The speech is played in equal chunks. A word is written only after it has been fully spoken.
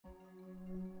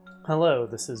Hello,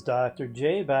 this is Dr.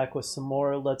 J back with some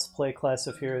more Let's Play Class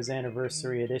of Heroes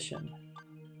Anniversary Edition.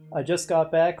 I just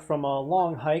got back from a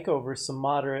long hike over some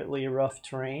moderately rough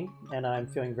terrain, and I'm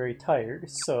feeling very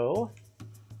tired, so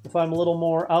if I'm a little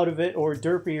more out of it or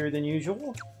derpier than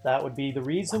usual, that would be the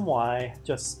reason why,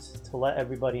 just to let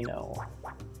everybody know.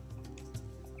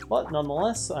 But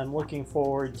nonetheless, I'm looking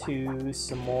forward to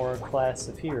some more Class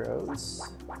of Heroes.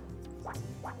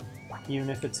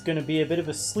 Even if it's going to be a bit of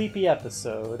a sleepy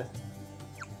episode.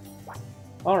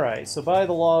 Alright, so by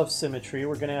the law of symmetry,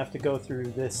 we're going to have to go through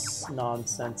this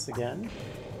nonsense again.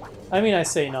 I mean, I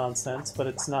say nonsense, but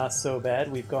it's not so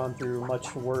bad. We've gone through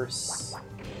much worse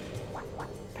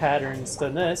patterns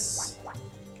than this.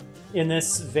 In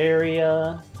this very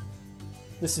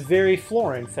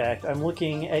floor, in fact. I'm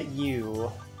looking at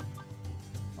you.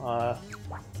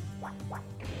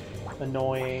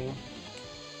 Annoying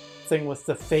thing with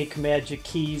the fake magic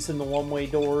keys and the one-way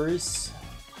doors.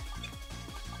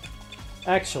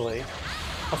 Actually,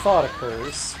 a thought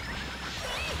occurs,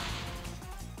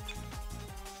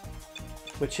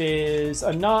 which is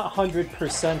I'm not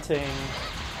 100%ing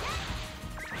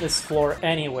this floor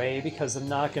anyway, because I'm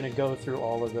not going to go through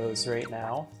all of those right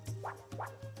now.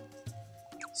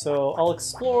 So I'll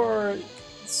explore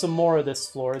some more of this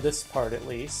floor, this part at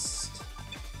least.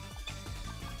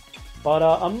 But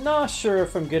I'm not sure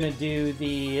if I'm going to do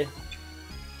the,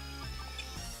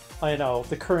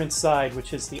 the current side,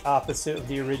 which is the opposite of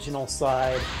the original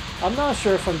side. I'm not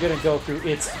sure if I'm going to go through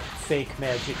its fake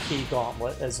magic key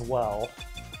gauntlet as well.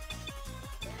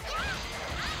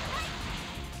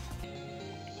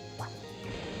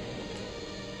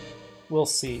 We'll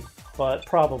see, but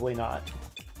probably not.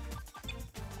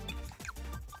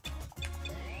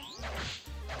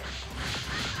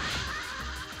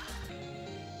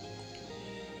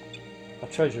 A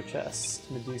treasure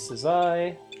chest. Medusa's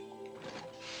Eye.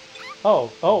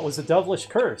 Oh, it was a devilish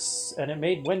curse, and it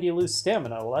made Wendy lose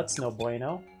stamina. Well, that's no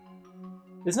bueno.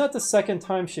 Isn't that the second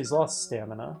time she's lost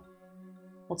stamina?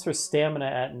 What's her stamina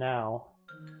at now?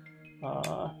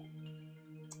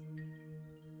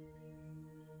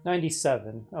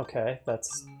 97. Okay,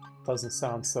 doesn't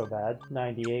sound so bad.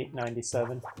 98,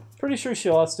 97. Pretty sure she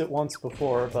lost it once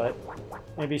before, but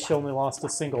maybe she only lost a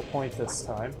single point this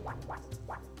time.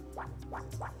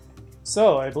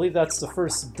 So, I believe that's the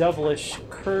first devilish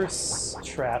curse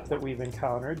trap that we've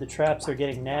encountered. The traps are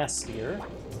getting nastier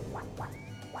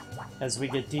as we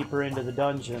get deeper into the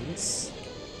dungeons.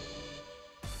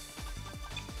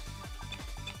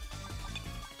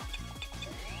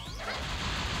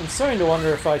 I'm starting to wonder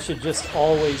if I should just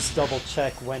always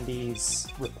double-check Wendy's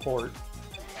report.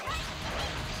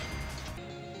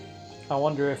 I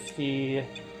wonder if the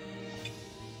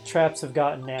traps have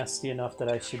gotten nasty enough that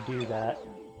I should do that.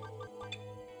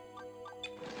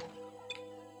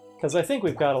 Because I think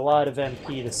we've got a lot of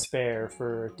MP to spare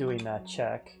for doing that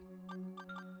check.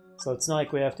 So it's not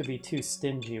like we have to be too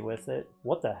stingy with it.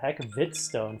 What the heck?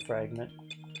 Vidstone fragment.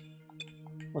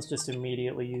 Let's just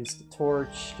immediately use the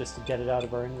torch just to get it out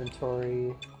of our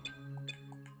inventory.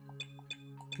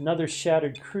 Another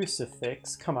shattered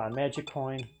crucifix. Come on, magic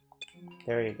coin.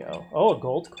 There you go. Oh, a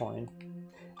gold coin.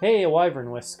 Hey, a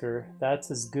wyvern whisker. That's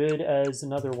as good as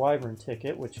another wyvern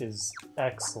ticket, which is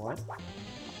excellent.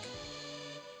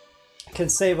 Can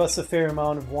save us a fair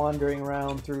amount of wandering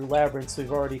around through labyrinths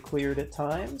we've already cleared at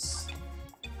times.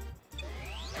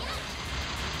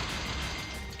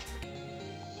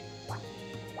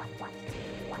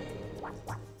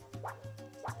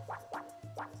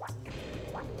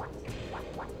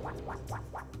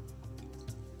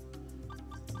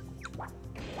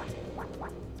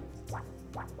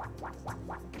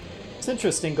 It's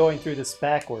interesting going through this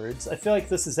backwards. I feel like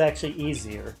this is actually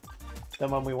easier than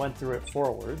when we went through it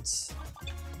forwards.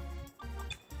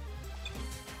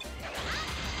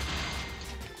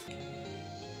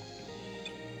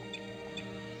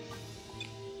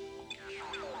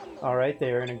 Alright,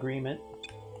 they are in agreement.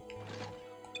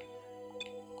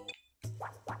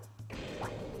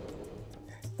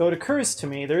 Though it occurs to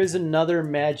me, there is another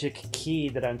magic key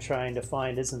that I'm trying to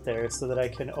find, isn't there? So that I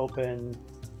can open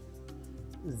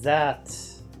that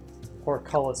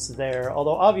portcullis there.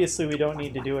 Although obviously we don't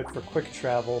need to do it for quick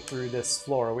travel through this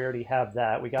floor. We already have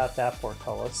that. We got that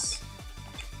portcullis.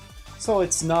 So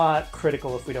it's not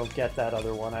critical if we don't get that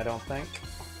other one, I don't think.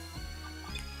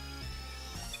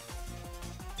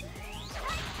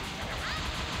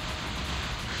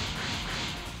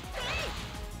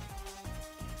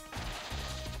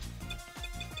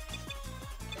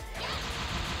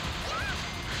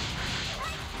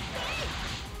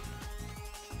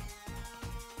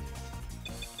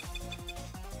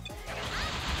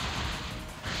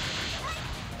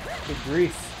 Good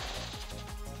grief.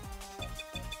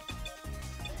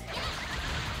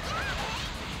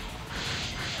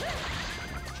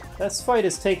 This fight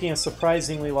is taking a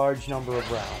surprisingly large number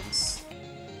of rounds.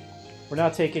 We're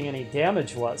not taking any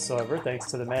damage whatsoever, thanks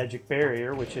to the magic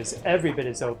barrier, which is every bit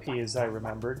as OP as I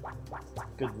remembered.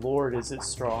 Good lord, is it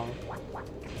strong.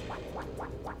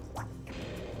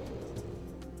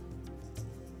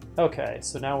 Okay,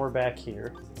 so now we're back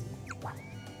here.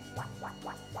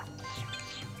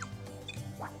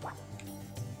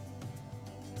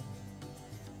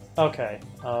 Okay,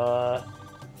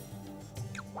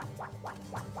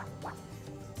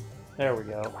 there we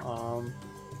go.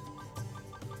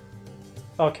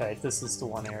 Okay, this is the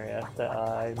one area that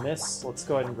I missed. Let's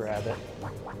go ahead and grab it.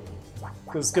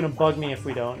 It's gonna bug me if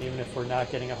we don't, even if we're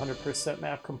not getting 100%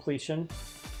 map completion.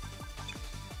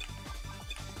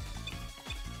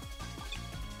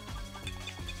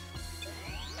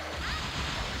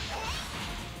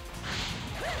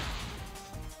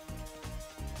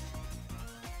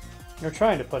 They're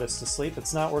trying to put us to sleep.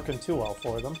 It's not working too well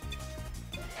for them.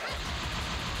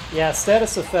 Yeah,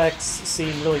 status effects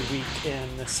seem really weak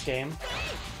in this game.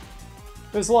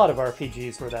 There's a lot of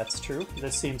RPGs where that's true.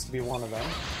 This seems to be one of them.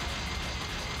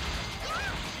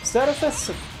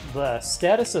 The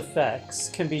status effects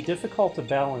can be difficult to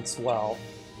balance well,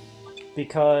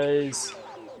 because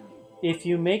if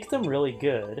you make them really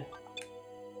good,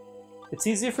 it's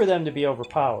easy for them to be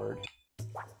overpowered.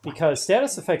 Because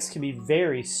status effects can be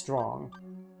very strong.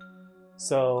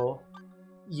 So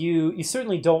you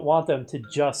certainly don't want them to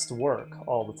just work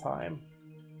all the time.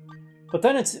 But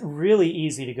then it's really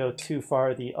easy to go too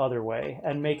far the other way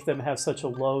and make them have such a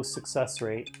low success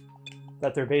rate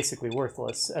that they're basically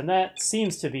worthless. And that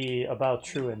seems to be about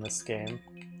true in this game.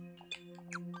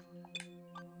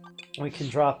 We can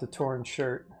drop the torn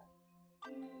shirt.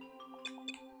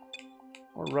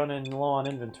 We're running low on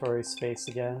inventory space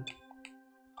again.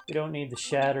 We don't need the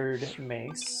shattered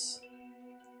mace.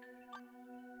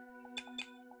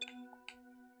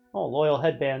 Oh, loyal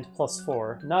headband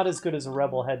 +4. Not as good as a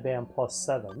rebel headband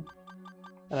 +7.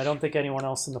 And I don't think anyone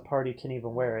else in the party can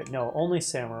even wear it. No, only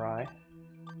samurai.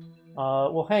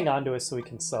 We'll hang on to it so we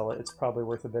can sell it. It's probably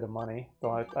worth a bit of money.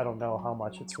 Though I don't know how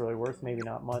much it's really worth. Maybe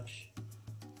not much.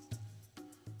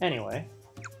 Anyway.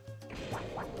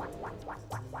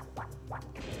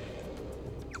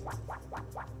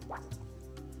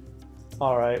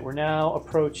 Alright, we're now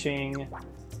approaching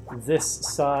this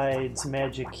side's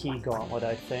magic key gauntlet,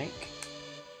 I think.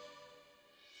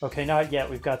 Okay, not yet.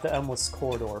 We've got the Endless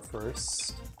Corridor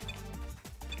first.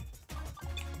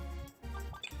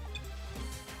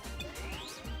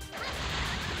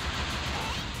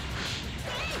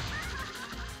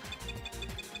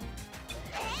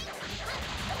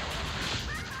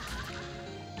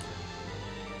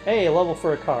 Hey, a level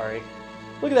for Akari.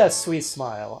 Look at that sweet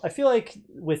smile. I feel like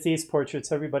with these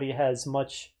portraits, everybody has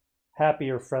much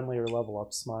happier, friendlier level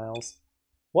up smiles.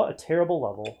 What a terrible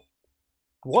level.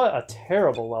 What a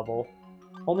terrible level.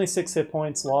 Only 6 hit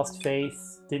points, lost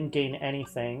faith, didn't gain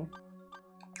anything.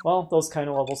 Well, those kind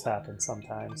of levels happen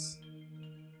sometimes.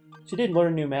 She did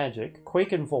learn new magic.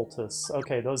 Quake and Voltus.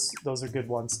 Okay, those are good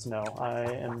ones to know.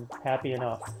 I am happy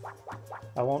enough.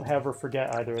 I won't have her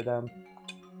forget either of them.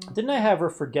 Didn't I have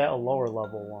her forget a lower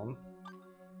level one?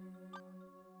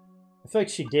 I feel like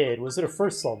she did. Was it a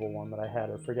first level one that I had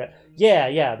her forget?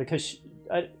 Yeah, because she...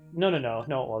 No, it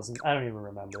wasn't. I don't even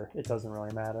remember. It doesn't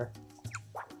really matter.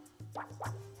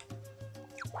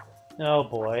 Oh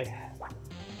boy.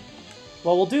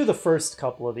 Well, we'll do the first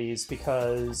couple of these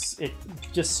because it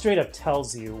just straight up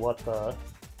tells you what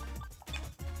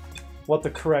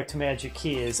the correct magic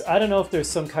key is. I don't know if there's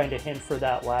some kind of hint for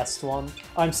that last one.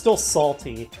 I'm still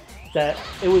salty that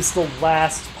it was the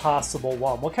last possible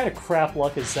one. What kind of crap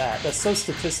luck is that? That's so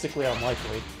statistically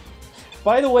unlikely.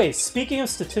 By the way, speaking of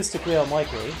statistically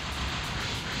unlikely,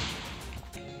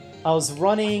 I was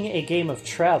running a game of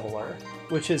Traveler,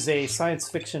 which is a science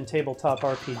fiction tabletop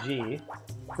RPG,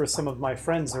 for some of my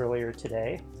friends earlier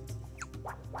today.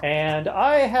 And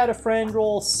I had a friend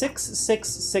roll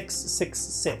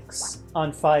 66666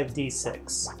 on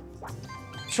 5d6.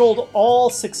 She rolled all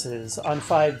 6s on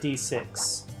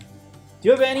 5d6. Do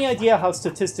you have any idea how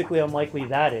statistically unlikely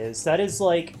that is? That is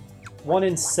like 1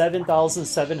 in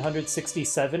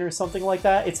 7,767 or something like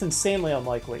that. It's insanely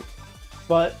unlikely.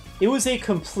 But it was a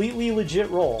completely legit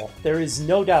roll. There is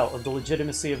no doubt of the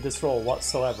legitimacy of this roll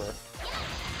whatsoever.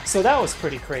 So that was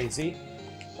pretty crazy.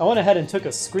 I went ahead and took a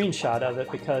screenshot of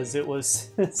it because it was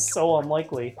so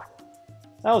unlikely.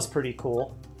 That was pretty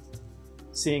cool,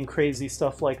 seeing crazy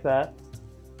stuff like that.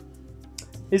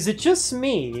 Is it just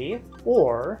me,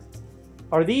 or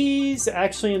are these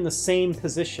actually in the same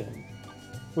position?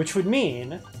 Which would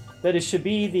mean that it should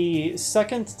be the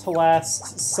second to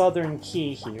last southern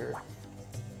key here.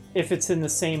 if it's in the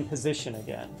same position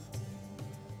again.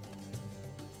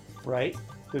 Right?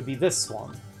 It would be this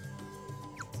one.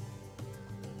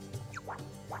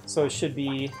 So it should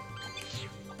be...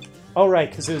 Oh, right,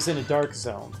 because it was in a dark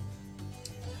zone.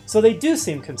 So they do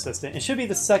seem consistent. It should be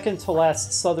the second to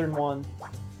last southern one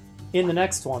in the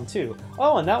next one, too.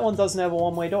 Oh, and that one doesn't have a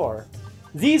one-way door.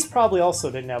 These probably also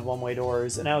didn't have one-way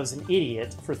doors, and I was an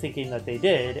idiot for thinking that they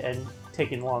did and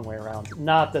taking the long way around.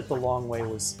 Not that the long way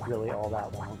was really all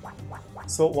that long.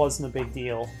 So it wasn't a big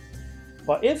deal.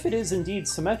 But if it is indeed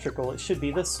symmetrical, it should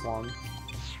be this one.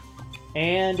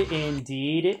 And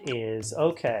indeed it is.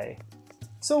 Okay.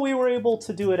 So we were able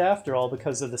to do it after all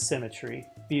because of the symmetry.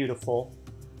 Beautiful.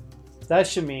 That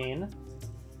should mean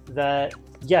that,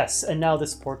 yes, and now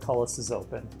this portcullis is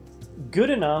open. Good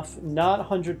enough, not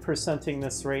 100%ing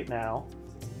this right now.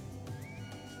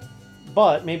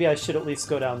 But maybe I should at least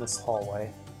go down this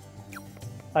hallway.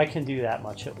 I can do that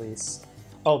much at least.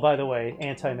 Oh, by the way,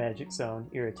 anti-magic zone.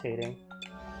 Irritating.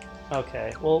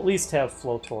 Okay, we'll at least have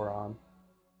Flotor on.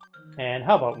 And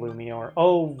how about Lumior?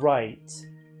 Oh, right.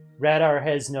 Radar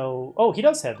has no... Oh, he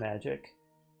does have magic.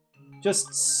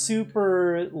 Just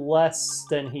super less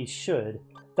than he should.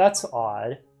 That's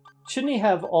odd. Shouldn't he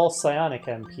have all psionic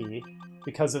MP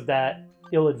because of that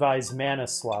ill-advised mana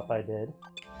swap I did?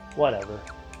 Whatever.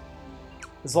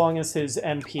 As long as his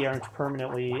MP aren't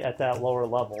permanently at that lower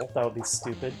level, that would be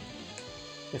stupid.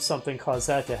 If something caused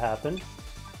that to happen,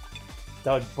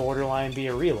 that would borderline be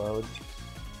a reload.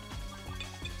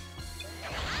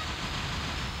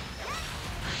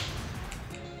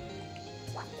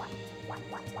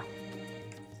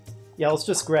 Yeah, let's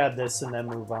just grab this and then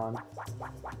move on.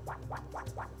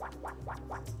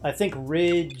 I think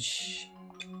Ridge...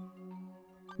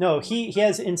 No, he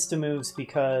has insta-moves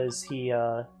because he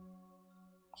got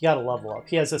a level up.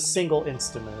 He has a single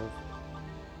insta-move.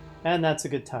 And that's a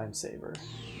good time saver.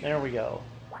 There we go.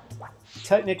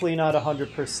 Technically not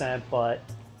 100%, but...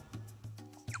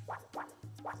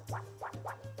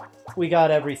 we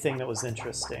got everything that was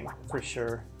interesting, for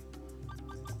sure.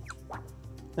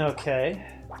 Okay.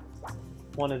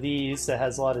 One of these that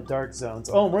has a lot of dark zones.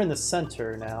 Oh, we're in the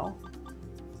center now.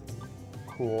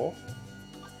 Cool.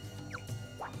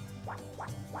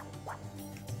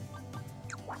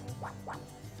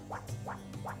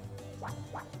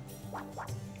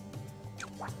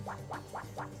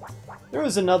 There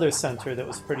was another center that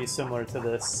was pretty similar to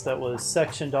this, that was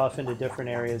sectioned off into different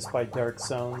areas by dark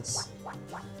zones.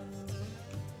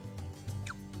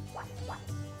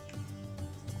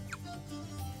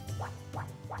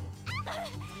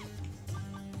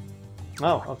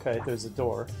 Oh, okay, there's a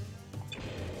door.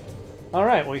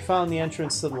 Alright, well, we found the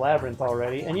entrance to the labyrinth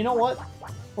already, and you know what?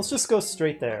 Let's just go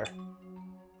straight there.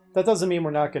 That doesn't mean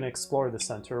we're not going to explore the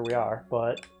center, we are,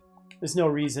 but there's no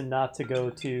reason not to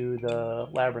go to the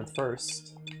labyrinth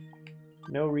first.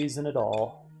 No reason at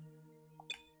all.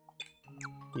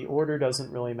 The order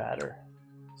doesn't really matter.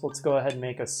 So let's go ahead and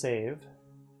make a save.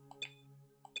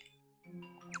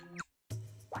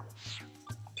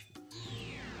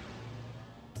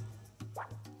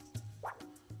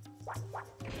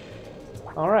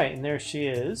 Alright, and there she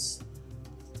is.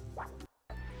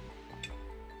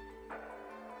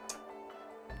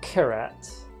 Karat.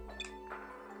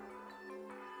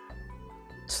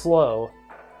 Tlo.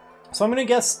 So I'm going to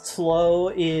guess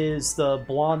Tlo is the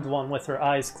blonde one with her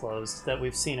eyes closed that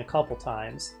we've seen a couple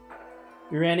times.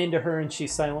 We ran into her and she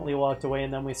silently walked away,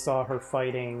 and then we saw her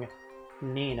fighting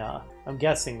Nina. I'm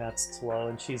guessing that's Tlo,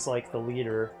 and she's like the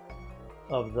leader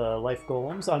of the life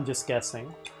golems. I'm just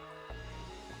guessing.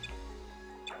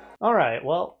 Alright,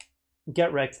 well,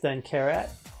 get wrecked then, Karat.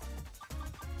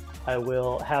 I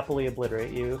will happily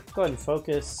obliterate you. Go ahead and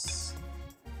focus.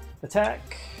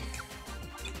 Attack.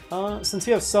 Since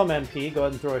you have some MP, go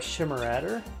ahead and throw a Shimmer at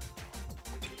her.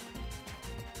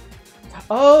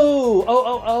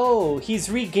 Oh!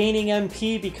 He's regaining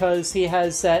MP because he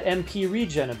has that MP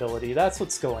regen ability. That's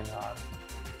what's going on.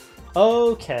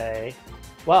 Okay.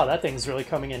 Wow, that thing's really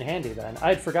coming in handy then.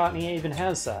 I'd forgotten he even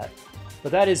has that.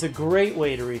 But that is a great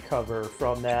way to recover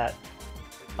from that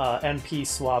MP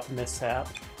swap mishap.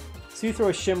 So you throw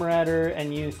a Shimmer at her,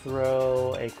 and you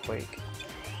throw a Quake.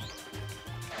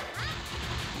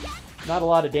 Not a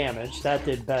lot of damage. That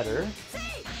did better.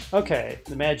 Okay,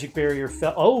 the magic barrier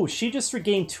fell. Oh, she just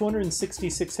regained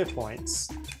 266 hit points.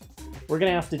 We're going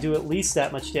to have to do at least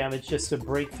that much damage just to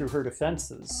break through her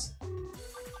defenses.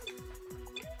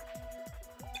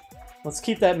 Let's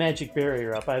keep that magic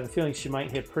barrier up. I have a feeling she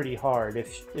might hit pretty hard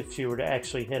if she were to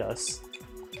actually hit us.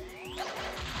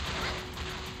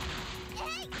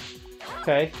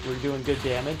 Okay, we're doing good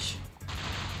damage.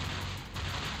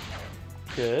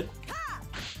 Good.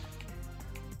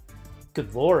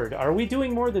 Good lord, are we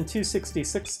doing more than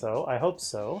 266 though? I hope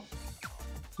so.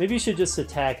 Maybe you should just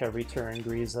attack every turn,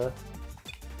 Grieza.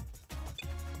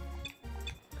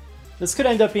 This could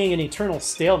end up being an eternal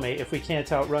stalemate if we can't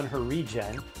outrun her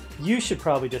regen. You should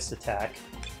probably just attack,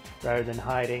 rather than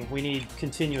hiding. We need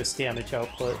continuous damage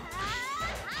output.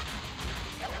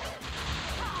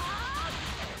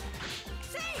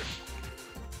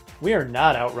 We are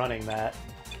not outrunning that.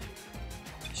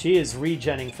 She is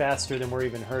regenning faster than we're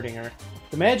even hurting her.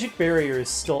 The magic barrier is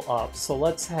still up, so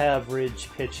let's have Ridge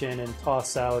pitch in and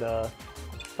toss out a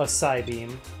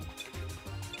Psybeam.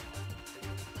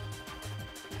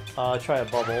 Try a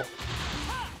bubble.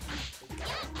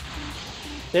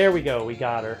 There we go, we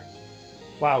got her.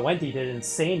 Wow, Wendy did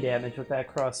insane damage with that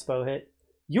crossbow hit.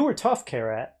 You were tough,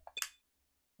 Karat.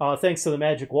 Thanks to the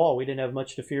magic wall, we didn't have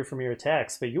much to fear from your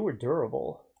attacks, but you were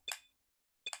durable.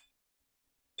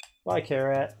 Bye,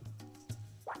 Karat.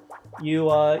 You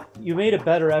made a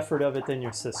better effort of it than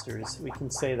your sisters. We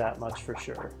can say that much for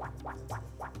sure.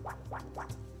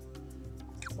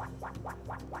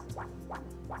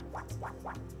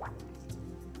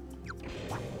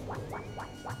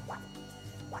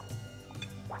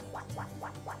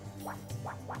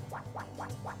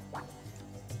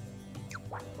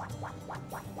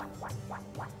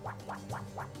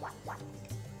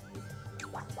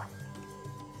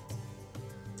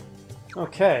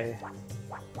 Okay.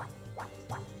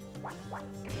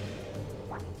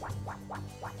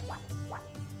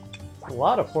 A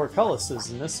lot of portcullises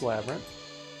in this labyrinth.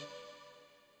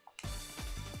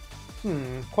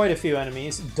 Quite a few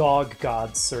enemies. Dog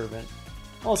God Servant.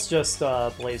 Let's just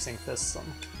Blazing Fist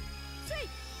them.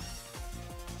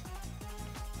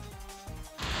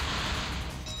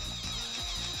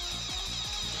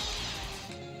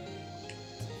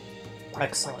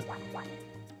 Excellent.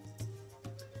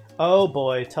 Oh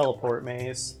boy, teleport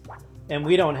maze. And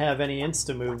we don't have any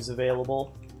insta-moves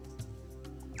available.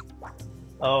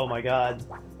 Oh my god.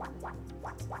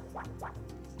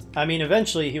 I mean,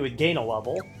 eventually he would gain a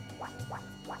level.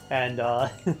 And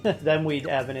then we'd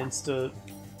have an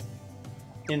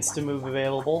insta-move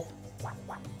available.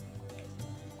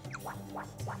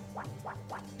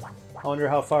 I wonder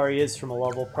how far he is from a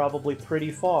level. Probably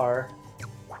pretty far.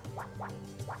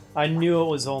 I knew it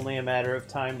was only a matter of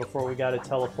time before we got a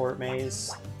teleport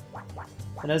maze.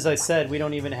 And as I said, we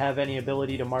don't even have any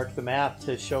ability to mark the map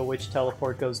to show which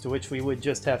teleport goes to which. We would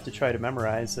just have to try to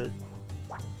memorize it.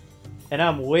 And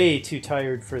I'm way too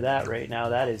tired for that right now.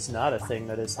 That is not a thing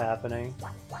that is happening.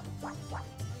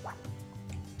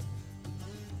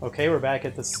 Okay, we're back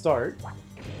at the start.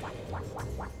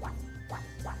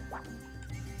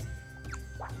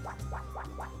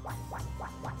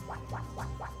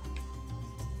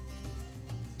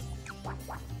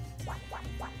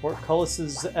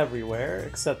 Portcullises everywhere,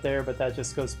 except there, but that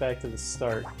just goes back to the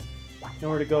start.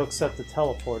 Nowhere to go except the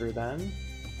teleporter, then.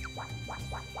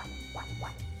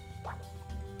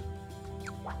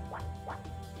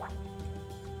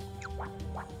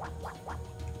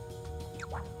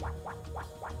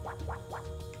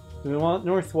 Do we want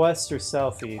northwest or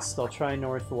southeast? I'll try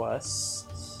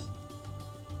northwest.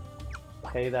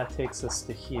 Okay, that takes us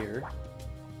to here.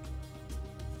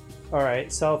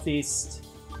 Alright, southeast.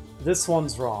 This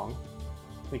one's wrong.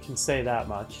 We can say that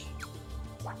much.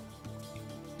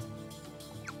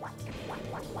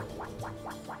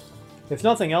 If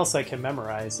nothing else, I can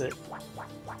memorize it.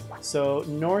 So,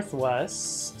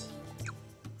 northwest.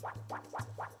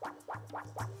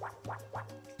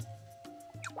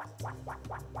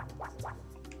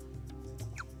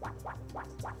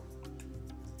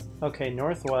 Okay,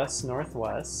 northwest,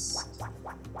 northwest.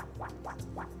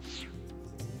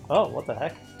 Oh, what the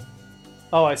heck?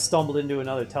 Oh, I stumbled into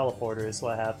another teleporter is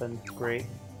what happened. Great.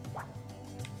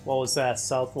 What was that?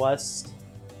 Southwest?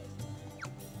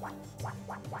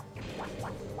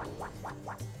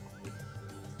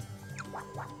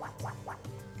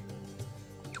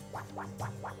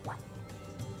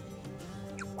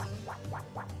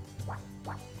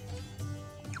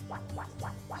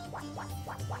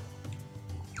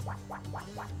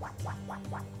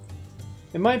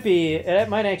 It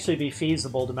might actually be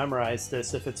feasible to memorize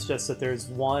this if it's just that there's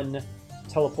one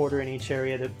teleporter in each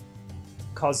area that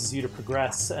causes you to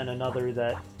progress and another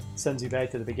that sends you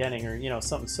back to the beginning, or, you know,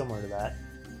 something similar to that.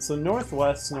 So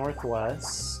northwest,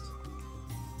 northwest,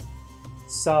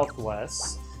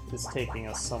 southwest is taking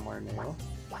us somewhere new.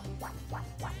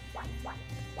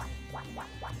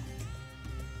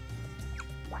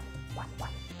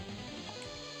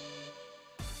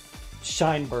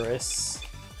 Shineburris.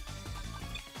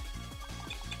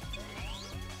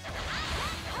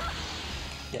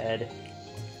 Dead.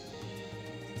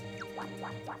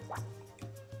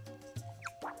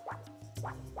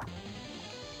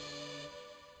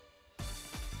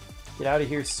 Get out of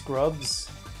here, scrubs.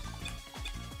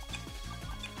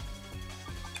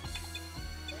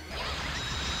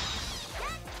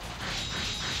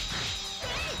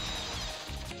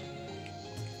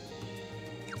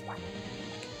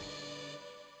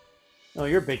 Oh,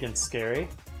 you're big and scary.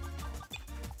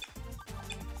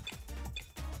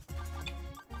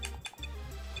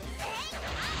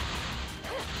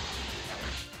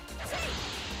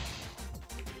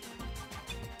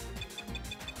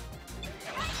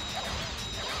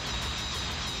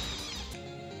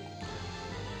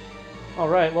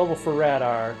 Alright, level for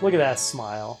Radar. Look at that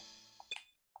smile.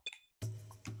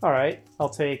 Alright, I'll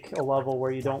take a level where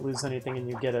you don't lose anything and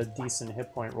you get a decent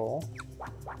hit point roll.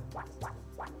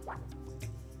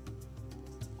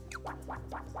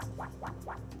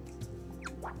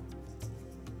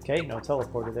 Okay, no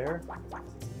teleporter there.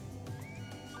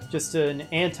 Just an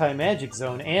anti-magic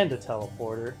zone and a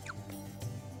teleporter.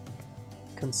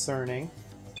 Concerning.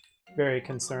 Very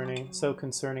concerning. So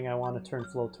concerning I want to turn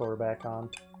Flotor back on.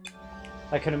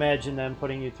 I can imagine them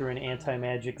putting you through an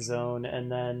anti-magic zone and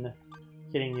then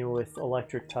hitting you with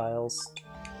electric tiles.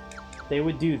 They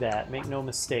would do that, make no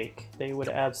mistake. They would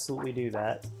absolutely do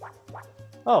that.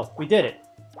 Oh, we did it!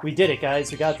 We did it, guys.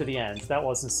 We got to the end. That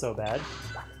wasn't so bad.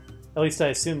 At least I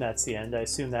assume that's the end. I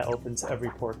assume that opens every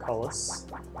portcullis.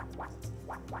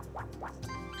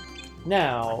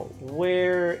 Now,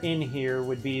 where in here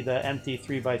would be the empty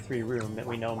 3x3 room that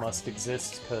we know must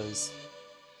exist, because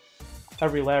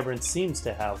every labyrinth seems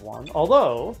to have one.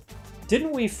 Although,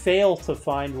 didn't we fail to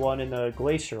find one in the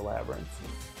Glacier Labyrinth?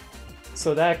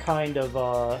 So that kind of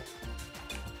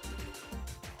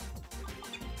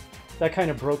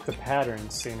broke the pattern,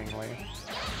 seemingly.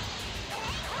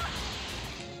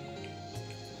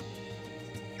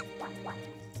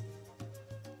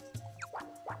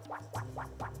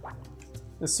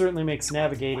 This certainly makes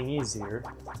navigating easier.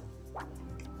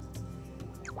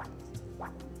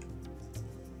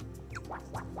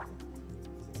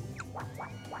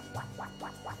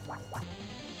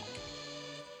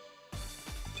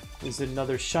 There's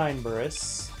another Shine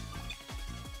Burris.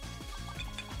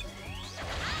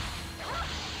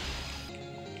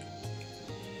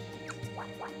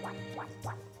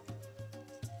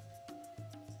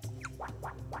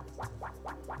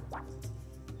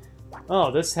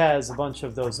 Oh, this has a bunch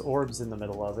of those orbs in the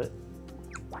middle of it.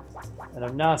 And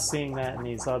I'm not seeing that in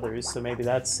these others, so maybe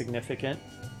that's significant.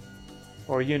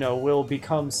 Or, you know, will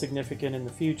become significant in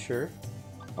the future.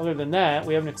 Other than that,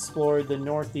 we haven't explored the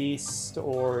northeast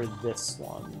or this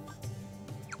one.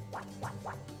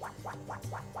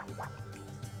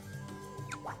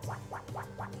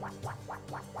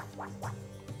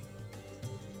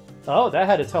 Oh, that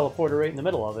had a teleporter right in the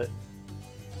middle of it.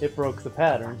 It broke the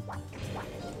pattern.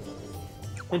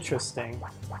 Interesting.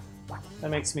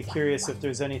 That makes me curious if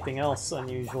there's anything else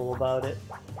unusual about it.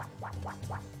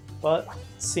 But,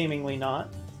 seemingly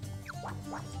not.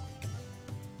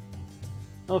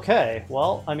 Okay,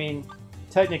 well, I mean,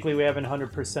 technically we haven't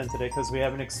 100%ed it because we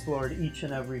haven't explored each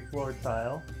and every floor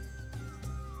tile.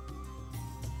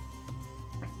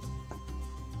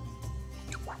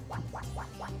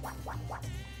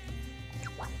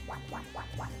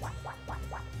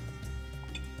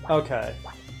 Okay.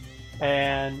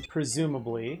 And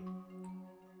presumably,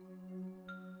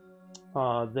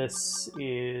 this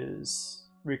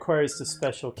requires the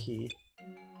special key.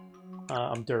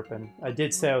 I'm derping. I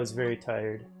did say I was very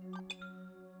tired.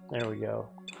 There we go.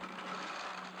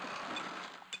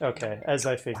 Okay, as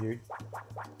I figured.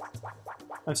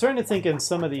 I'm starting to think in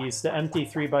some of these, the empty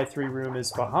 3x3 room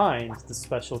is behind the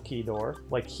special key door,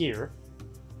 like here.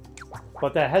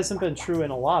 But that hasn't been true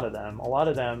in a lot of them. A lot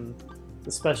of them,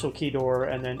 the special key door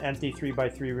and then empty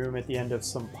 3x3 room at the end of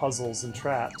some puzzles and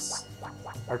traps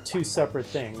are two separate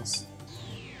things.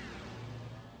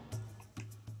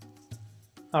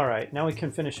 Alright, now we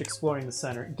can finish exploring the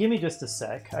center. Give me just a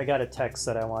sec. I got a text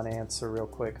that I want to answer real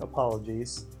quick.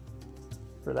 Apologies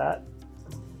for that.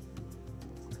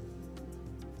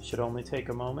 Should only take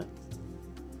a moment.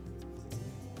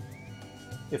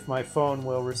 If my phone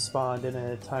will respond in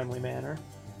a timely manner.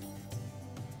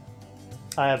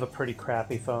 I have a pretty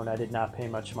crappy phone. I did not pay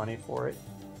much money for it.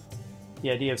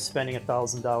 The idea of spending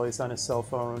 $1,000 on a cell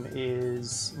phone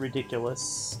is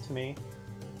ridiculous to me.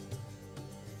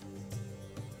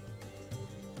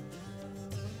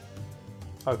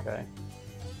 Okay.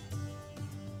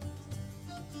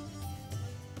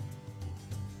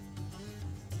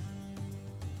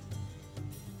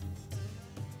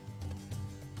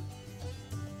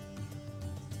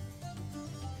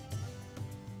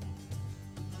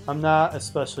 I'm not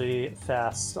especially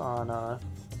fast on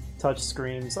touch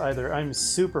screens either. I'm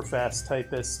super fast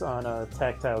typist on a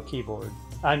tactile keyboard.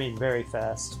 I mean, very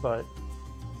fast, but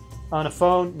on a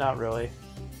phone, not really.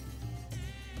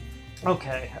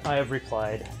 Okay, I have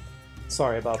replied.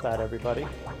 Sorry about that, everybody.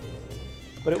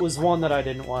 But it was one that I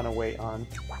didn't want to wait on.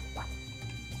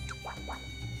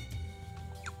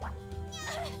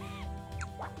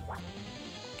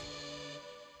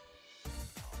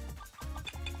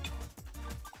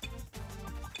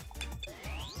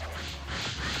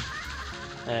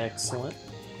 Excellent.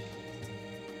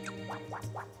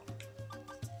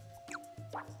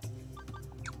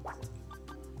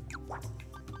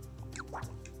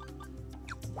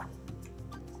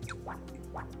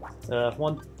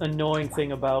 One annoying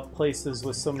thing about places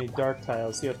with so many dark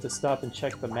tiles, you have to stop and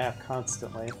check the map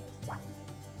constantly.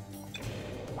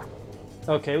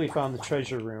 Okay, we found the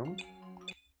treasure room.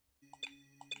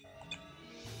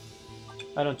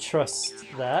 I don't trust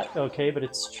that. Okay, but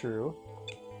it's true.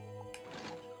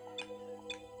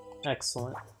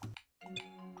 Excellent.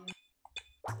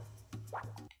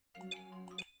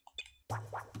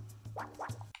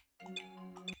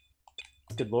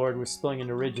 Good lord, we're spilling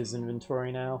into Ridge's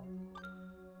inventory now.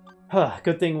 Huh,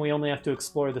 good thing we only have to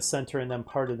explore the center and then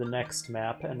part of the next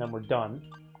map, and then we're done.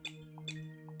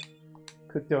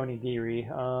 Cooked onigiri.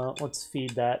 Let's feed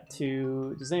that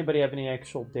to... Does anybody have any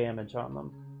actual damage on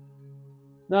them?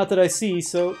 Not that I see,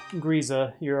 so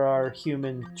Griza, you're our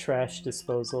human trash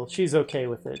disposal. She's okay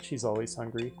with it. She's always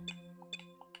hungry.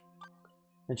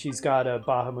 And she's got a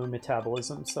Bahamut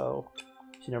metabolism, so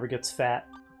she never gets fat.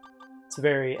 It's a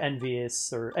very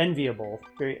envious, or enviable,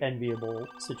 very enviable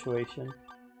situation.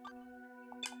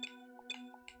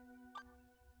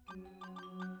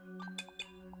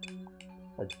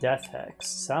 A death hex.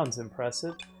 Sounds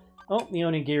impressive. Oh, the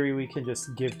onigiri we can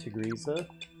just give to Griza.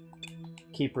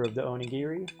 Keeper of the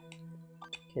onigiri.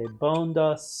 Okay, bone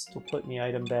dust. We'll put in the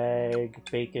item bag.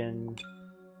 Bacon.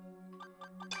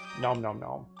 Nom nom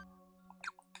nom.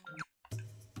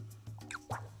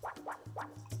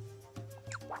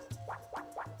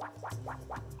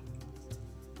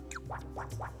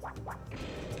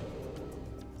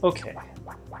 Okay.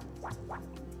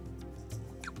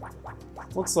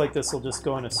 Looks like this will just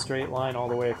go in a straight line all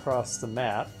the way across the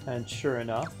map, and sure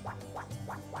enough.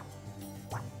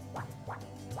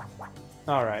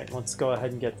 Alright, let's go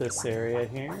ahead and get this area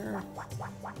here.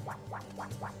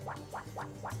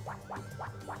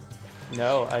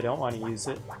 No, I don't want to use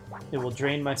it. It will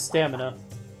drain my stamina.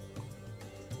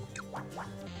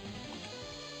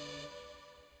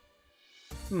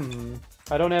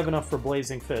 I don't have enough for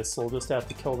Blazing Fists, so we'll just have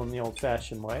to kill them the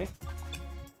old-fashioned way.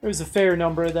 There's a fair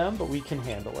number of them, but we can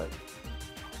handle it.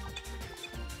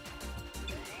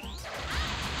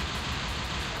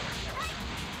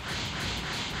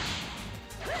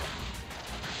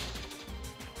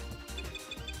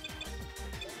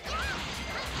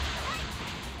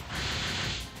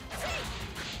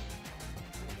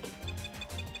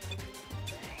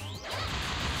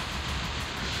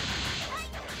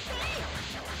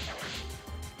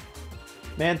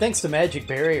 Man, thanks to Magic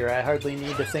Barrier, I hardly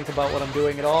need to think about what I'm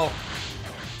doing at all.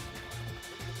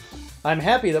 I'm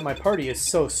happy that my party is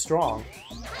so strong.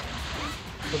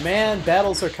 But man,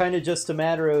 battles are kind of just a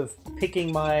matter of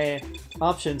picking my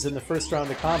options in the first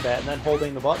round of combat and then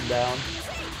holding the button down.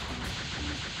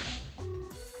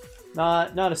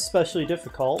 Not especially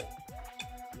difficult.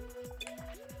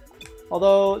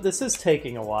 Although, this is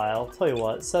taking a while. Tell you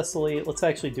what, Cecily, let's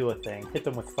actually do a thing. Hit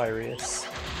them with Firius.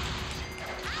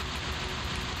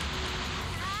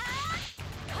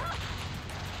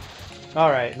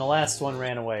 Alright, and the last one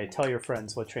ran away. Tell your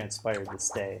friends what transpired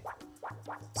this day.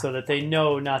 So that they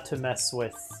know not to mess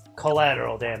with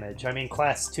collateral damage. I mean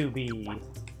Class 2B.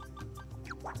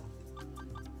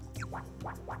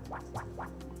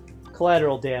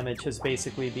 Collateral damage has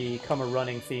basically become a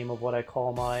running theme of what I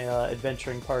call my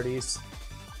adventuring parties.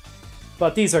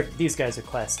 But these guys are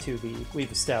Class 2B.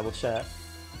 We've established that.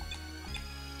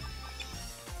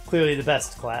 Clearly the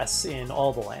best class in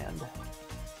all the land.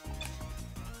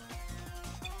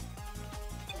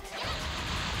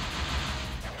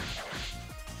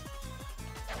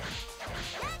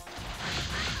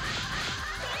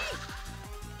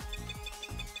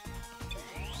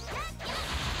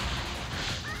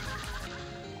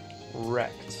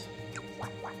 Wrecked.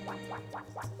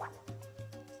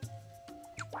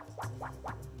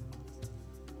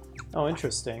 Oh,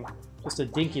 interesting. Just a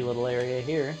dinky little area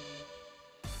here.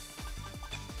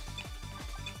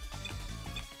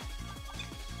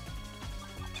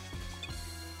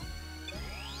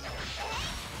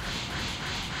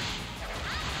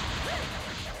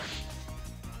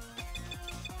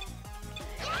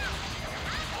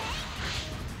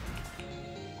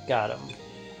 Got him.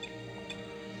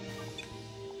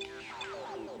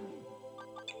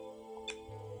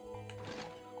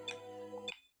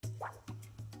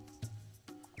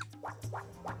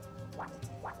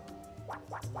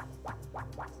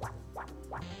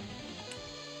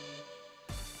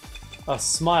 A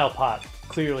smile pot.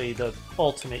 Clearly the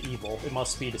ultimate evil. It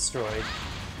must be destroyed.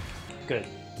 Good.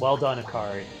 Well done,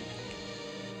 Akari.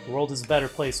 The world is a better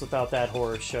place without that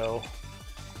horror show.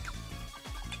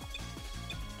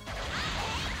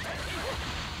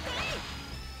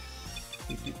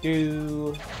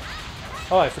 Do.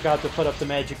 Oh, I forgot to put up the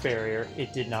magic barrier.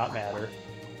 It did not matter.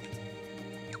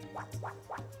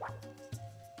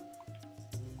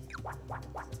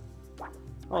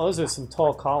 Oh, those are some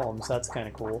tall columns. That's kind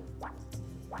of cool.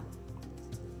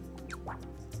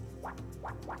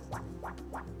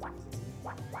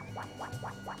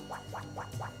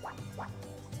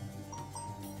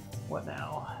 What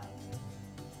now?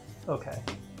 Okay.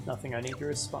 Nothing I need to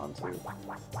respond to.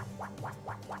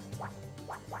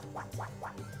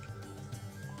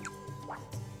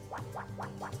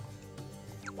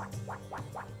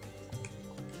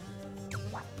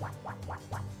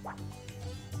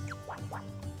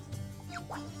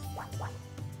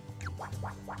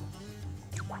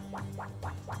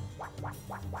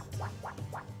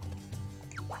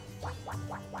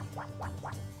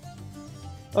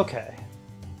 Okay.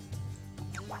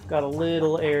 Got a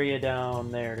little area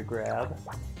down there to grab.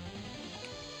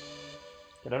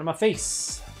 Get out of my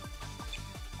face!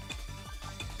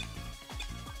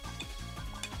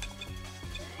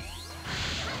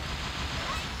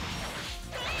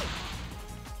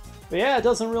 But yeah, it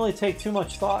doesn't really take too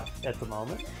much thought at the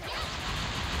moment.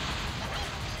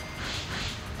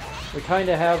 We kind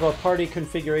of have a party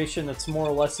configuration that's more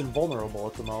or less invulnerable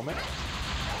at the moment.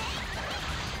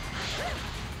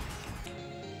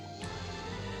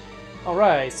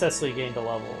 Alright, Cecily gained a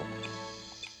level.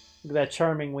 Look at that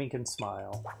charming wink and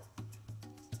smile.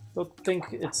 Don't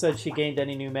think it said she gained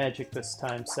any new magic this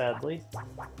time, sadly.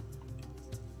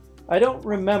 I don't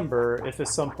remember if at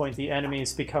some point the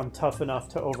enemies become tough enough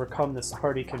to overcome this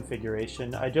party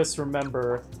configuration. I just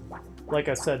remember, like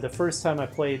I said, the first time I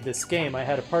played this game, I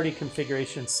had a party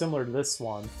configuration similar to this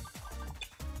one.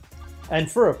 And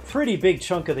for a pretty big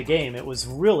chunk of the game, it was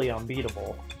really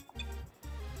unbeatable.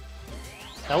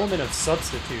 Element of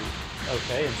substitute.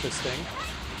 Okay, interesting.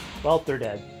 Well, they're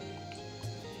dead.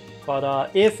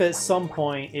 But if at some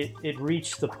point it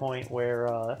reached the point where...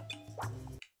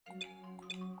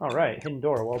 Alright, hidden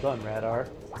door. Well done, Radar.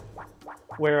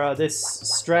 Where this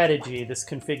strategy, this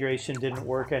configuration didn't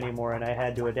work anymore and I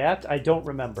had to adapt, I don't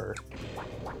remember.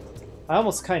 I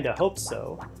almost kind of hope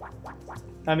so.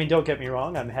 I mean, don't get me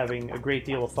wrong, I'm having a great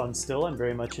deal of fun still. I'm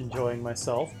very much enjoying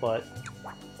myself, but...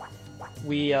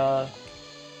 We,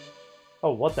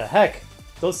 Oh, what the heck?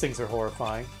 Those things are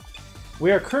horrifying.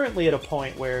 We are currently at a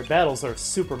point where battles are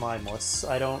super mindless.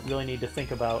 I don't really need to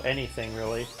think about anything,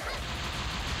 really.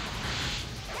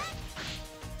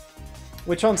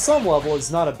 Which on some level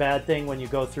is not a bad thing when you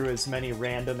go through as many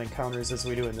random encounters as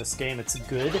we do in this game. It's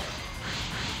good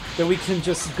that we can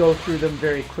just go through them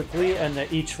very quickly and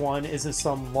that each one isn't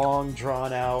some long,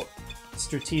 drawn-out,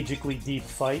 strategically deep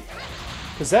fight.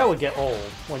 Because that would get old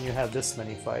when you have this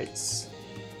many fights.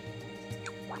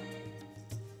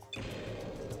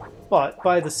 But,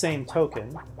 by the same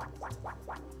token,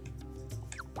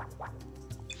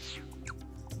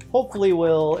 hopefully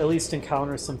we'll at least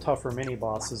encounter some tougher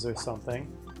mini-bosses or something.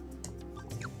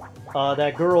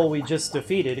 That girl we just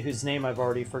defeated, whose name I've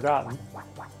already forgotten,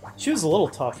 she was a little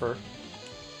tougher.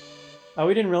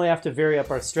 We didn't really have to vary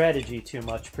up our strategy too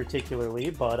much, particularly,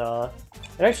 but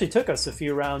it actually took us a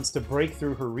few rounds to break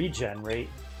through her regen rate.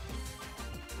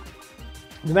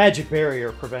 The magic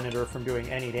barrier prevented her from doing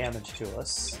any damage to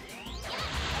us.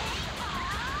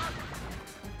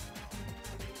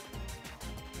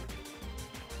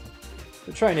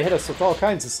 They're trying to hit us with all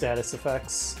kinds of status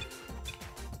effects.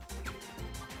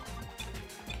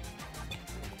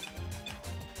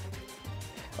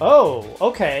 Oh,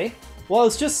 okay. Well, I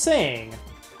was just saying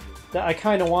that I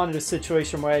kind of wanted a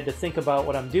situation where I had to think about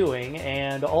what I'm doing,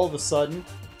 and all of a sudden,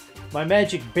 my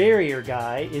magic barrier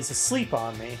guy is asleep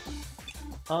on me.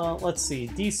 Let's see.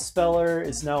 Despeller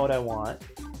is not what I want.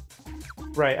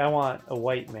 Right, I want a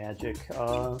white magic.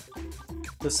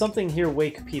 Does something here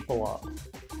wake people up?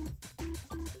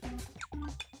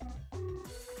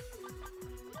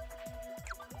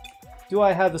 Do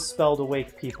I have a spell to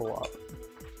wake people up?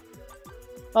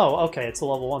 Oh, okay, it's a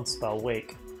level 1 spell,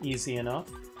 Wake. Easy enough.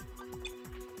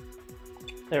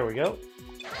 There we go.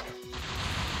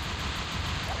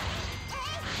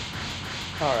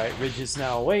 Alright, Ridge is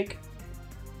now awake.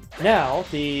 Now,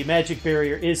 the magic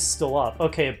barrier is still up.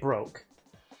 Okay, it broke.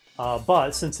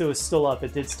 But since it was still up,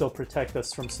 it did still protect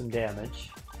us from some damage.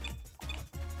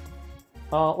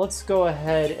 Let's go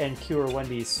ahead and cure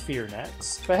Wendy's fear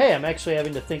next. But hey, I'm actually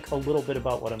having to think a little bit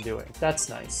about what I'm doing. That's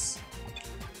nice.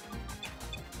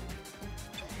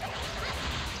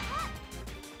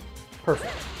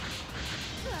 Perfect.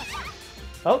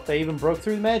 Oh, they even broke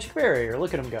through the magic barrier.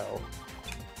 Look at them go.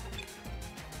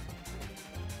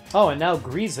 Oh, and now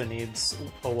Griza needs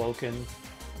awoken.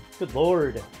 Good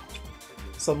lord.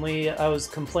 Suddenly I was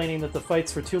complaining that the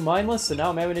fights were too mindless, and now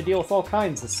I'm having to deal with all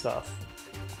kinds of stuff.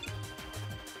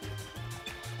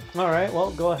 Alright,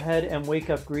 well, go ahead and wake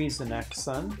up Griza next,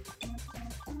 son.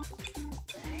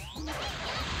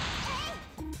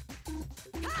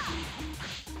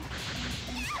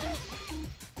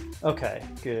 Okay,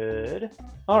 good.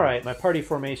 Alright, my party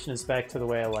formation is back to the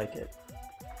way I like it.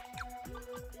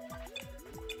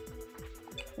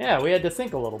 Yeah, we had to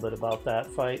think a little bit about that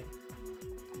fight.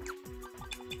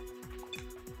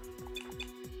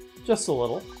 Just a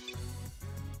little.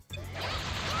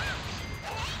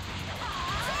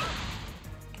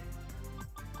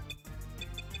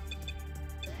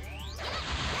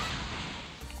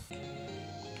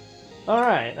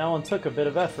 Alright, that one took a bit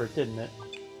of effort, didn't it?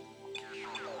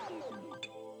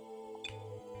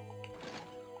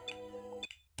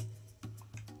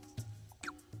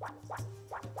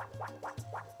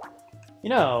 You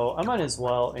know, I might as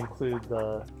well include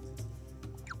the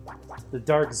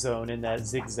dark zone in that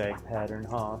zigzag pattern,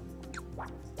 huh?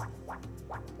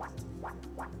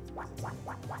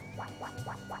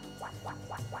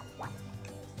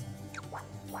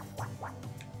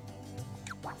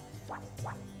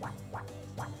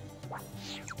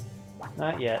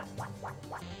 Not yet.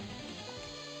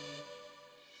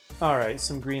 Alright,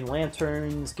 some green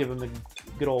lanterns, give them a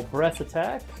good old breath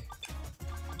attack.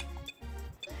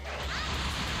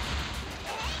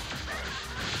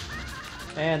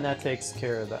 And that takes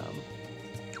care of them.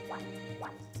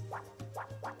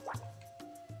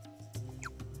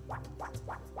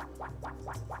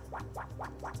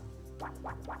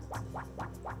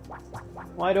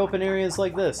 Wide open areas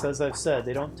like this, as I've said,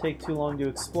 they don't take too long to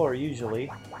explore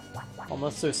usually.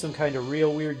 Unless there's some kind of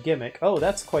real weird gimmick. Oh,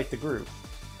 that's quite the group.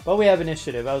 But we have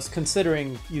initiative. I was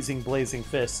considering using Blazing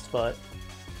Fist, but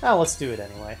let's do it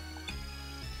anyway.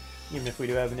 Even if we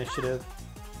do have initiative.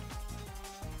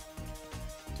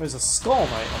 There's a Skull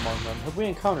Knight among them. Have we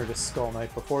encountered a Skull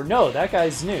Knight before? No, that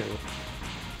guy's new.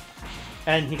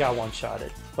 And he got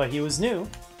one-shotted. But he was new.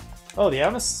 Oh, the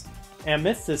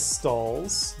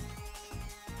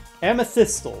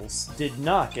Amethystals did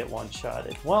not get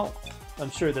one-shotted. Well, I'm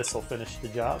sure this will finish the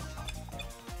job.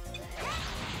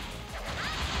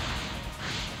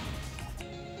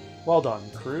 Well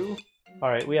done, crew.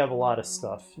 Alright, we have a lot of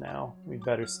stuff now. We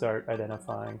better start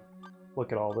identifying.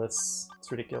 Look at all this.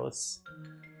 It's ridiculous.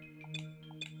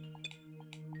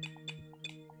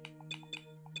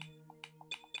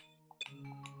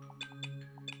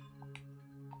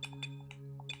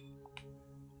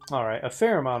 Alright, a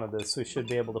fair amount of this we should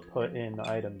be able to put in the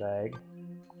item bag.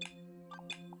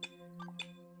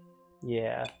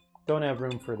 Yeah, don't have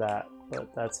room for that,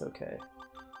 but that's okay.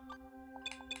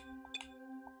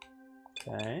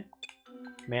 Okay.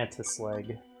 Mantis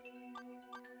leg.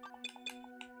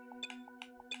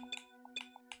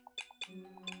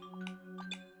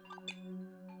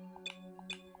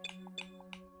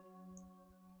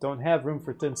 Don't have room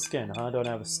for thin skin, huh? Don't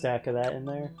have a stack of that in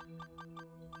there?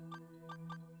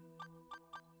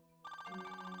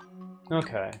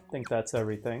 Okay, I think that's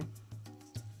everything.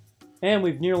 And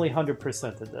we've nearly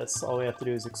 100%ed this. All we have to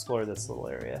do is explore this little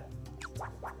area.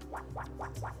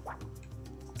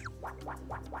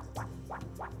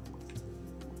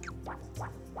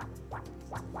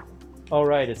 Oh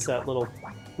right, it's that little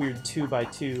weird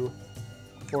 2x2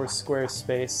 4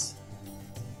 space.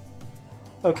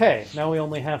 Okay, now we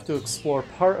only have to explore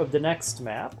part of the next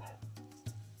map,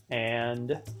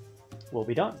 and we'll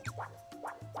be done.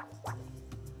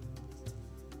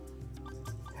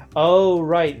 Oh,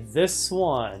 right, this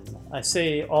one. I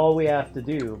say all we have to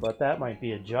do, but that might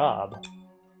be a job.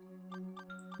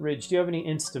 Ridge, do you have any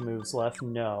insta-moves left?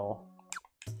 No.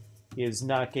 He has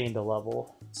not gained a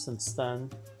level since then.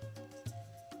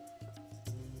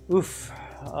 Oof.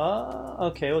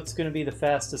 Okay, what's going to be the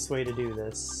fastest way to do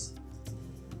this?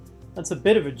 That's a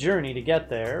bit of a journey to get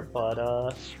there, but,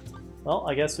 well,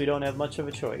 I guess we don't have much of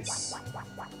a choice.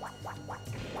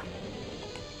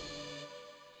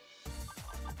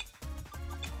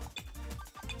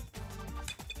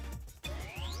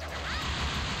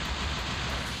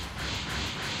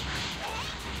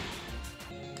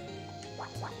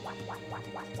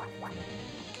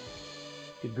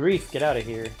 Good grief, get out of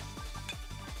here.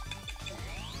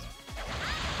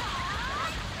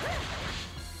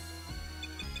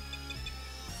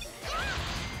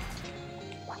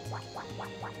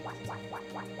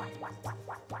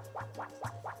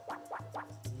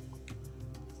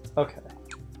 Okay.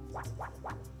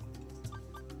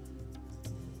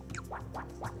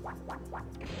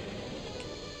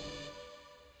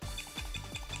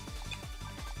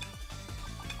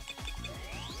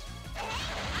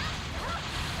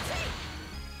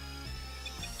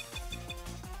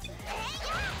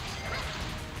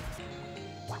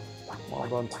 Well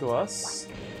done to us.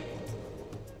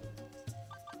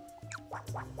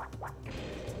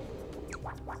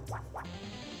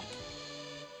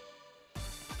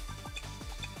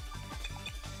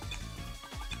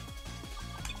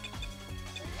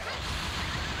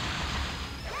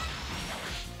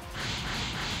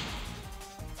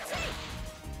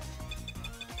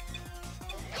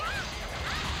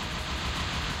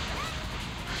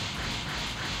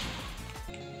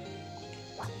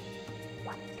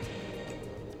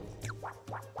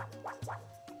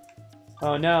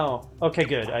 Oh no. Okay,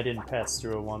 good. I didn't pass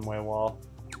through a one-way wall.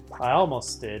 I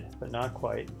almost did, but not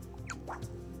quite.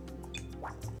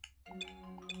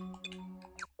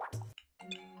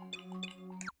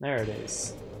 There it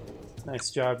is.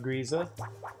 Nice job, Griza.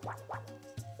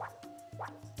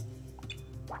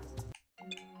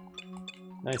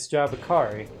 Nice job,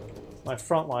 Akari. My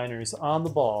frontliner's on the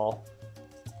ball.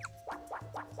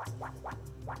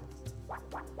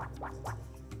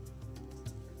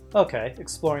 Okay,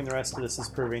 exploring the rest of this is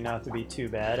proving not to be too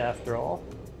bad after all.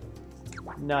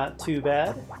 Not too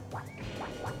bad.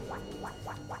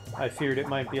 I feared it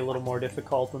might be a little more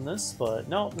difficult than this, but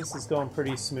no, this is going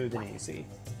pretty smooth and easy.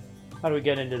 How do we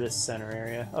get into this center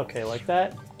area? Okay, like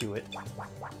that. Do it.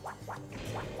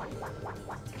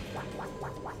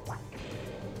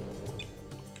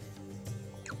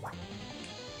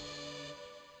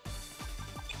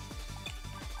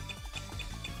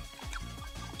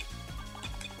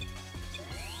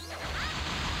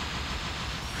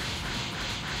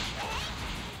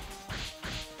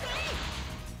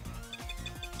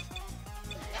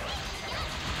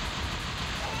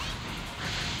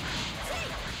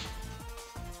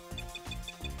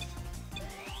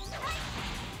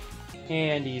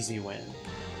 And easy win.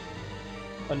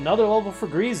 Another level for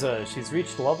Griza. She's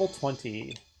reached level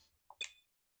 20.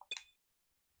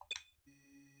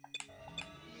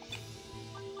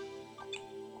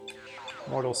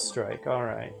 Mortal Strike,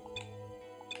 alright.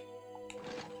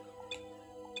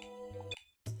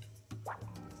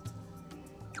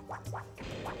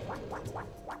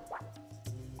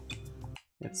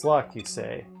 It's locked, you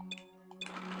say?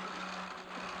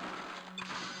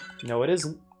 No, it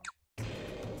isn't.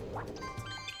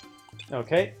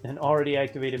 Okay, an already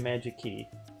activated magic key.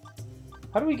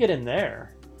 How do we get in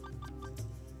there?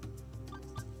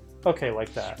 Okay,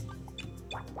 like that.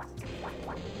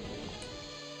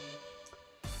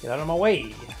 Get out of my way!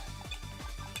 You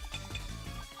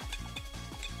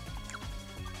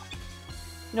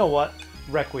know what?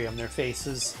 Requiem their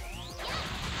faces.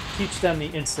 Teach them the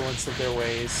insolence of their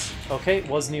ways. Okay,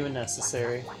 wasn't even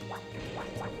necessary.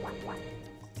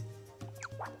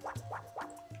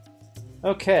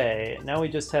 Okay, now we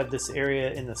just have this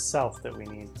area in the south that we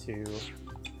need to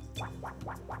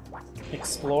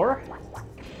explore.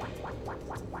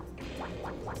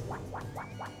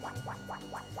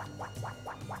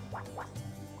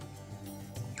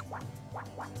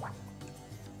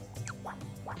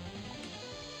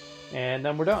 And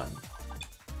then we're done.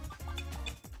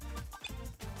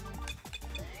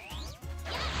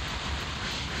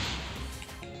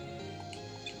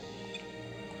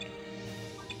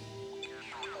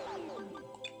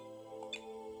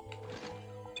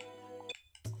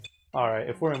 Alright,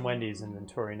 if we're in Wendy's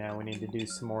inventory now, we need to do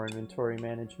some more inventory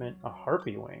management. A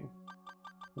Harpy Wing.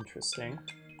 Interesting.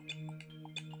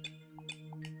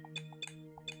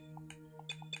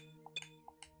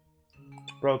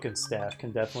 Broken Staff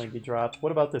can definitely be dropped.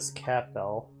 What about this Cat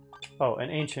Bell? Oh, an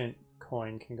Ancient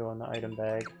Coin can go in the item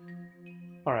bag.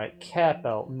 Alright, Cat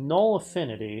Bell. Null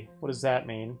Affinity. What does that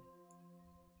mean?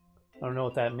 I don't know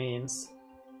what that means.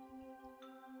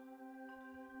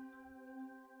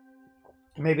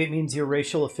 Maybe it means your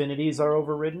racial affinities are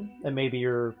overridden, and maybe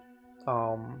your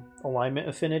alignment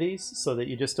affinities, so that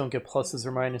you just don't get pluses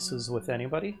or minuses with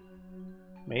anybody.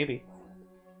 Maybe.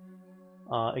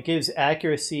 It gives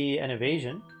accuracy and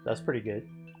evasion. That's pretty good.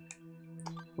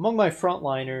 Among my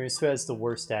frontliners, who has the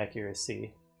worst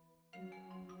accuracy?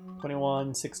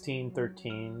 21, 16,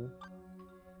 13.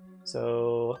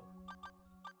 So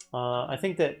I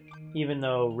think that even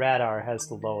though Radar has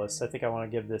the lowest, I think I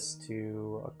want to give this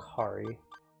to Akari.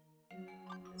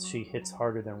 She hits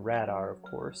harder than Radar, of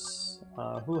course.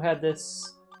 Who had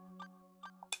this?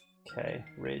 Okay,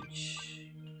 Ridge.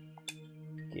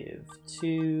 give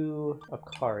to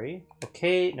Akari.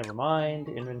 Okay, never mind.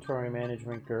 Inventory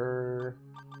management, grr.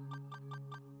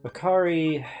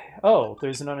 Akari... Oh,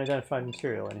 there's an unidentified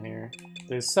material in here.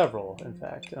 There's several, in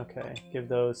fact. Okay, give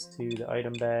those to the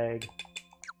item bag.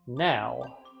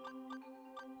 Now...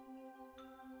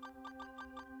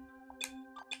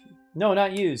 No,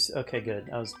 not use. Okay, good.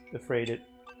 I was afraid it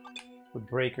would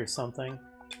break or something.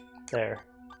 There.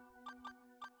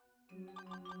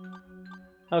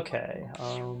 Okay,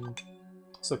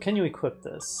 so can you equip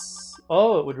this?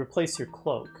 Oh, it would replace your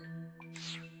cloak.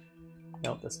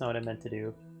 Nope, that's not what I meant to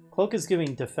do. Cloak is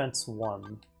giving defense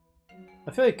 1.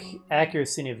 I feel like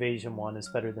accuracy and evasion 1 is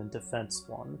better than defense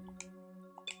 1.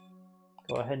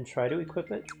 Go ahead and try to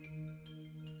equip it.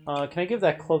 Can I give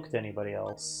that cloak to anybody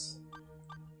else?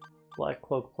 Black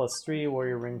cloak +3,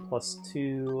 warrior ring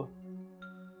 +2.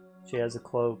 She has a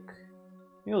cloak.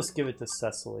 Maybe let's give it to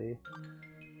Cecily.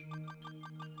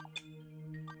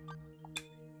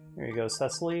 Here you go,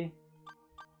 Cecily.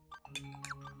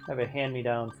 Have a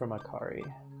hand-me-down from Akari.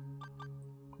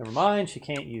 Never mind, she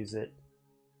can't use it.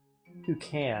 Who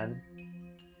can?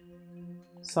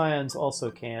 Scions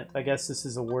also can't. I guess this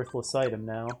is a worthless item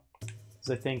now.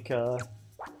 Because I think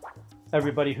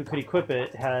everybody who could equip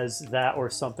it has that or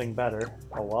something better.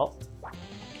 Oh well.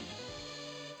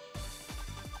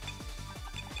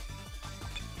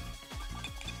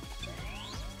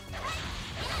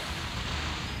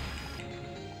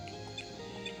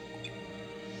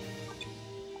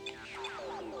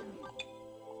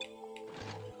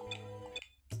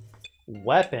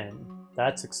 Weapon.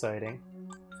 That's exciting.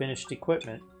 Finished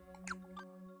equipment.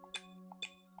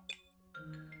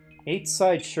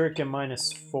 8-side shuriken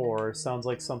 -4 sounds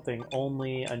like something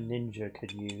only a ninja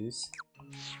could use.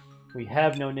 We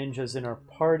have no ninjas in our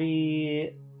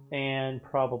party, and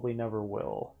probably never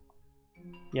will.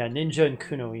 Yeah, ninja and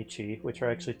kunoichi, which are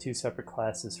actually two separate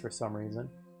classes for some reason.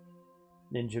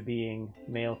 Ninja being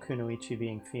male, kunoichi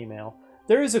being female.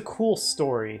 There is a cool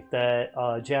story that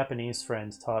Japanese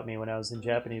friends taught me when I was in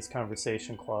Japanese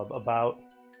Conversation Club about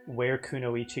where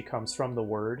kunoichi comes from, the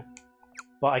word.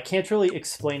 But I can't really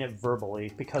explain it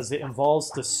verbally because it involves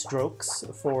the strokes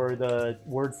for the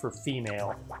word for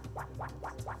female.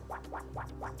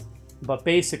 But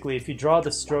basically, if you draw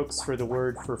the strokes for the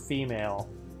word for female,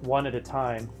 one at a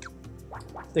time,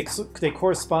 they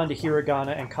correspond to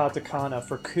hiragana and katakana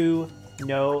for ku,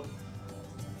 no,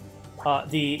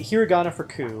 the hiragana for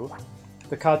ku,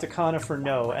 the katakana for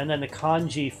no, and then the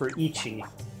kanji for ichi.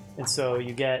 And so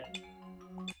you get,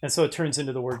 and so it turns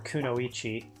into the word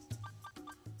kunoichi.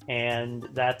 And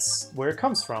that's where it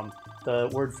comes from, the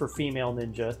word for female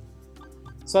ninja.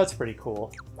 So that's pretty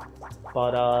cool.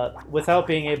 But without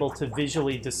being able to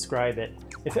visually describe it,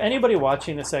 if anybody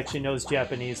watching this actually knows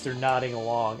Japanese, they're nodding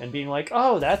along and being like,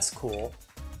 oh, that's cool.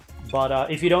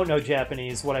 But if you don't know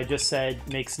Japanese, what I just said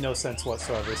makes no sense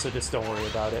whatsoever, so just don't worry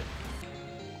about it.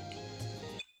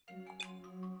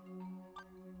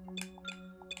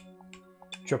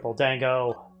 Triple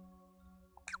Dango.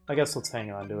 I guess let's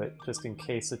hang on to it, just in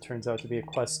case it turns out to be a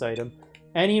quest item.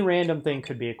 Any random thing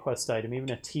could be a quest item,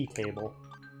 even a tea table.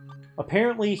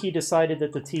 Apparently he decided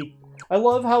that the tea... I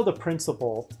love how the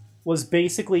principal was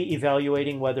basically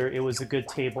evaluating whether it was a good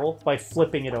table by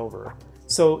flipping it over.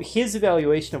 So his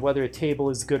evaluation of whether a table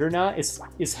is good or not is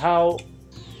how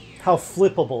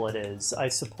flippable it is, I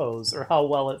suppose, or how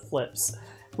well it flips.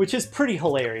 Which is pretty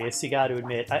hilarious, you gotta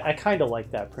admit. I kinda like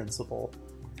that principle.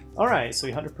 Alright, so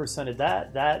we 100%ed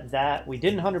that. We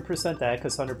didn't 100% that,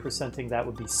 because 100%ing that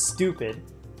would be stupid.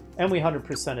 And we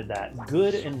 100%ed that.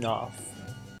 Good enough.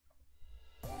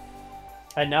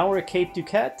 And now we're at Cape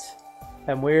Duquette,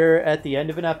 and we're at the end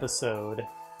of an episode.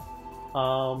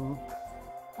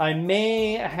 I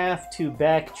may have to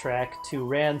backtrack to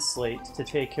Ranslate to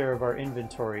take care of our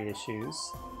inventory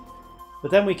issues.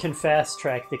 But then we can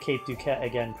fast-track the Cape Duquette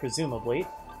again, presumably.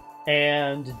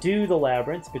 And do the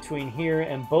labyrinth between here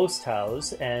and Boast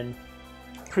House, and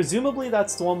presumably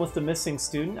that's the one with the missing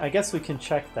student. I guess we can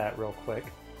check that real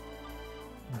quick.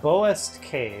 Boest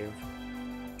Cave.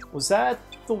 Was that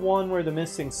the one where the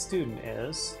missing student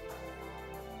is?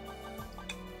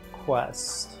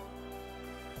 Quest.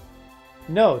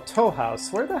 No, Tow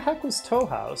House. Where the heck was Tow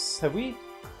House? Have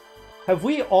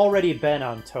we already been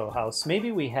on Tow House?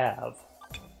 Maybe we have.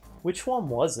 Which one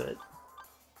was it?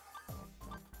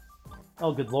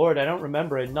 Oh, good lord, I don't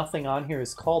remember it. Nothing on here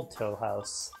is called Tow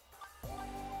House.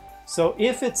 So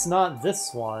if it's not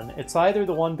this one, it's either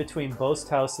the one between Boast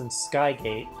House and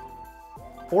Skygate,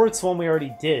 or it's one we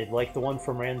already did, like the one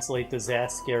from Ranslate to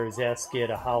Zaskia or Zaskia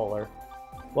to Howler.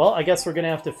 Well, I guess we're going to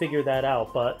have to figure that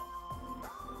out, but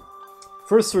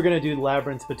first we're going to do the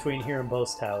labyrinth between here and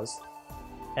Boast House.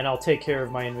 and I'll take care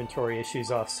of my inventory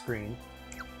issues off screen.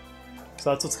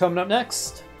 So that's what's coming up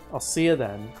next. I'll see you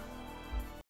then.